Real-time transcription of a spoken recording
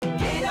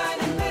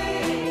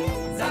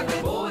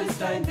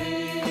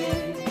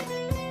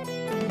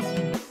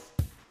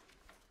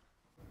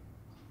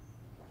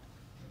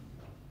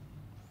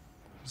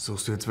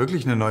Suchst du jetzt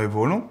wirklich eine neue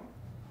Wohnung?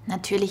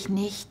 Natürlich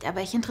nicht,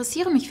 aber ich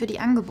interessiere mich für die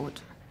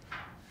Angebote.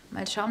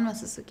 Mal schauen,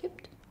 was es so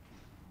gibt.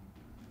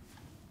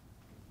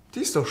 Die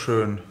ist doch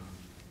schön.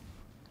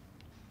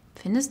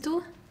 Findest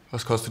du?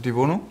 Was kostet die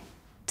Wohnung?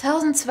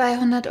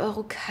 1200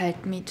 €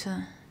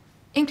 Kaltmiete.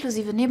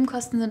 Inklusive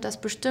Nebenkosten sind das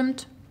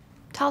bestimmt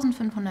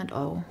 1500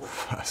 €.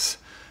 Was?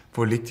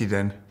 Wo liegt die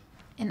denn?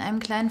 In einem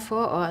kleinen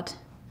Vorort.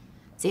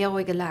 Sehr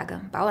ruhige Lage,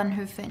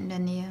 Bauernhöfe in der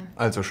Nähe.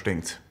 Also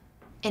stinkt's.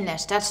 In der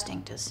Stadt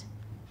stinkt es.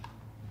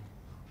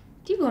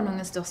 Die Wohnung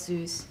ist doch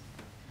süß.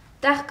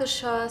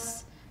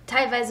 Dachgeschoss,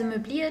 teilweise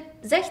möbliert,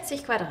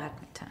 60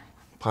 Quadratmeter.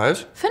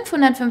 Preis?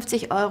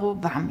 550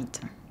 €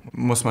 Warmmiete.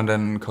 Muss man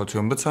denn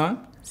Kaution bezahlen?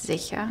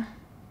 Sicher.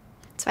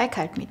 2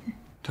 Kaltmieten.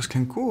 Das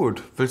klingt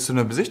gut. Willst du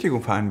eine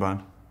Besichtigung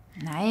vereinbaren?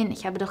 Nein,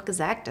 ich habe doch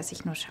gesagt, dass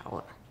ich nur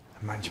schaue.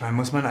 Manchmal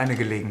muss man eine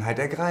Gelegenheit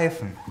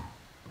ergreifen.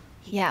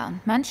 Ja,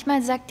 und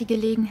manchmal sagt die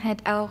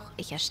Gelegenheit auch,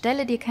 ich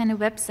erstelle dir keine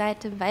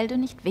Webseite, weil du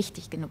nicht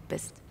wichtig genug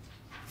bist.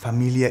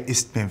 Familie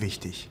ist mir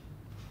wichtig.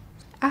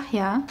 Ach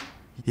ja?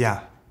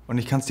 Ja, und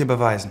ich kann es dir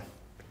beweisen.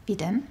 Wie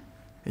denn?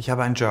 Ich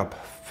habe einen Job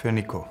für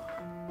Nico.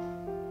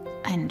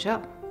 Einen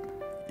Job?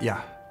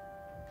 Ja.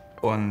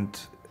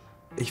 Und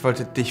ich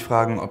wollte dich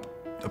fragen,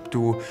 ob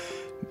du,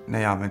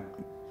 mit...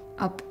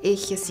 Ob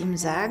ich es ihm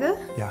sage?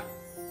 Ja.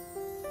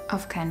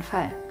 Auf keinen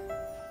Fall.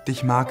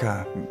 Dich mag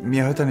er.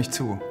 Mir hört er nicht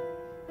zu.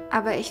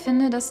 Aber ich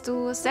finde, dass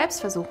du es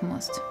selbst versuchen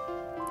musst.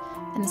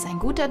 Wenn es ein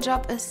guter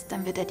Job ist,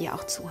 dann wird er dir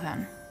auch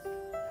zuhören.